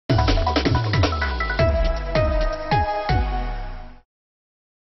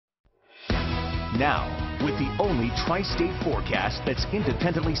the only tri-state forecast that's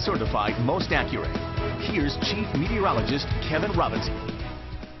independently certified most accurate. Here's Chief Meteorologist Kevin Robinson.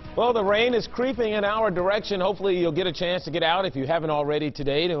 Well, the rain is creeping in our direction. Hopefully you'll get a chance to get out if you haven't already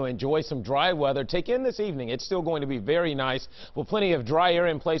today to enjoy some dry weather. Take in this evening. It's still going to be very nice with plenty of dry air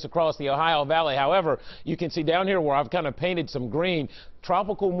in place across the Ohio Valley. However, you can see down here where I've kind of painted some green,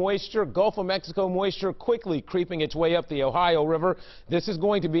 tropical moisture, Gulf of Mexico moisture quickly creeping its way up the Ohio River. This is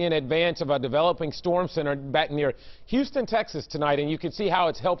going to be in advance of a developing storm center back near Houston, Texas tonight, and you can see how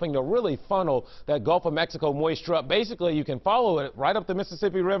it's helping to really funnel that Gulf of Mexico moisture up. Basically, you can follow it right up the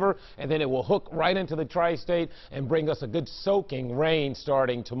Mississippi River, and then it will hook right into the tri-state and bring us a good soaking rain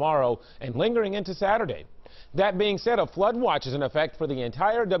starting tomorrow and lingering into Saturday. That being said, a flood watch is in effect for the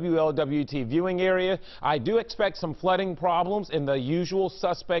entire WLWT viewing area. I do expect some flooding problems in the usual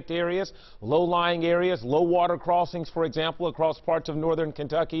suspect areas, low-lying areas, low water crossings, for example, across parts of northern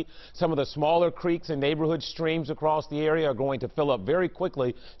Kentucky. Some of the smaller creeks and neighborhood streams across the area are going to fill up very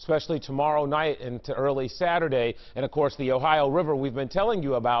quickly, especially tomorrow night into early Saturday. And, of course, the Ohio River we've been telling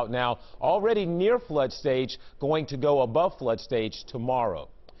you about now, already near flood stage, going to go above flood stage tomorrow.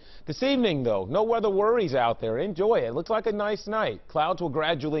 This evening, though, no weather worries out there. Enjoy it. Looks like a nice night. Clouds will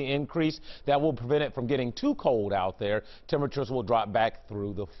gradually increase. That will prevent it from getting too cold out there. Temperatures will drop back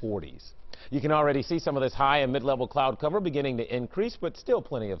through the 40s. You can already see some of this high and mid-level cloud cover beginning to increase, but still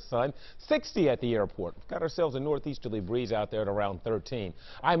plenty of sun. 60 at the airport. We've got ourselves a northeasterly breeze out there at around 13.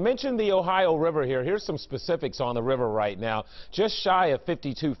 I mentioned the Ohio River here. Here's some specifics on the river right now. Just shy of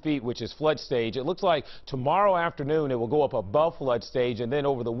 52 feet, which is flood stage. It looks like tomorrow afternoon it will go up above flood stage, and then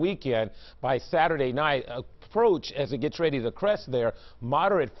over the weekend by Saturday night, approach as it gets ready to crest there,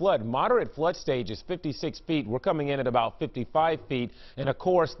 moderate flood. Moderate flood stage is 56 feet. We're coming in at about 55 feet. And of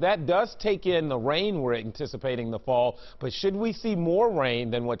course, that does take in the rain we're anticipating the fall. But should we see more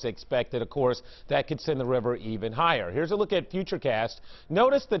rain than what's expected, of course, that could send the river even higher. Here's a look at Futurecast.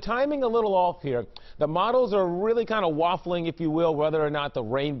 Notice the timing a little off here. The models are really kind of waffling, if you will, whether or not the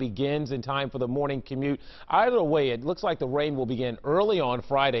rain begins in time for the morning commute. Either way, it looks like the rain will begin early on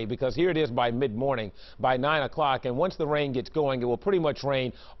Friday because here it is by mid-morning, by 9 o'clock, and once the rain gets going, it will pretty much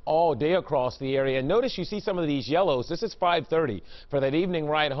rain all day across the area. And notice you see some of these yellows. This is 5:30 for that evening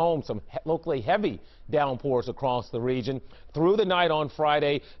ride home. Some locally heavy downpours across the region through the night on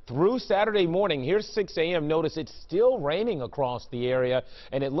Friday through Saturday morning. Here's 6 a.m. Notice it's still raining across the area,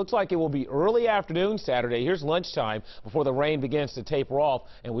 and it looks like it will be early afternoon Saturday. Here's lunchtime before the rain begins to taper off,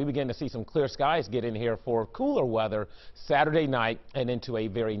 and we begin to see some clear skies get in here for cooler weather Saturday night and into a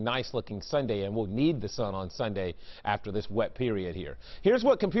very nice looking Sunday, and we'll need the sun on Sunday after this wet period here. Here's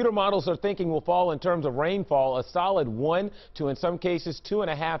what computer models are thinking will fall in terms of rainfall: a solid 1 to, in some cases,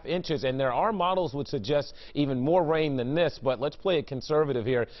 2.5 inches, and there are models which suggest even more rain than this, but let's play it conservative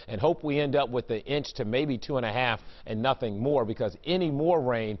here and hope we end up with the inch to maybe 2.5 and nothing more, because any more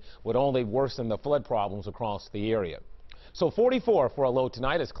rain would only worsen the flood problems across the area. So 44 for a low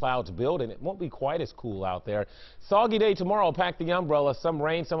tonight as clouds build, and it won't be quite as cool out there. Soggy day tomorrow. Pack the umbrella. Some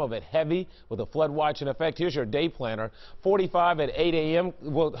rain, some of it heavy with a flood watch in effect. Here's your day planner. 45 at 8 a.m.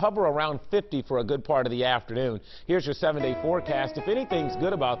 We'll hover around 50 for a good part of the afternoon. Here's your 7-day forecast. If anything's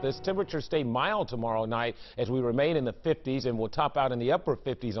good about this, temperatures stay mild tomorrow night as we remain in the 50s, and we'll top out in the upper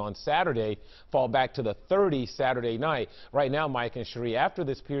 50s on Saturday, fall back to the 30s Saturday night. Right now, Mike and Cherie, after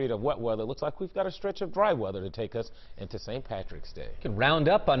this period of wet weather, it looks like we've got a stretch of dry weather to take us into St. Patrick's Day. You can round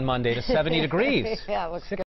up on Monday to 70 degrees. Yeah, it looks good.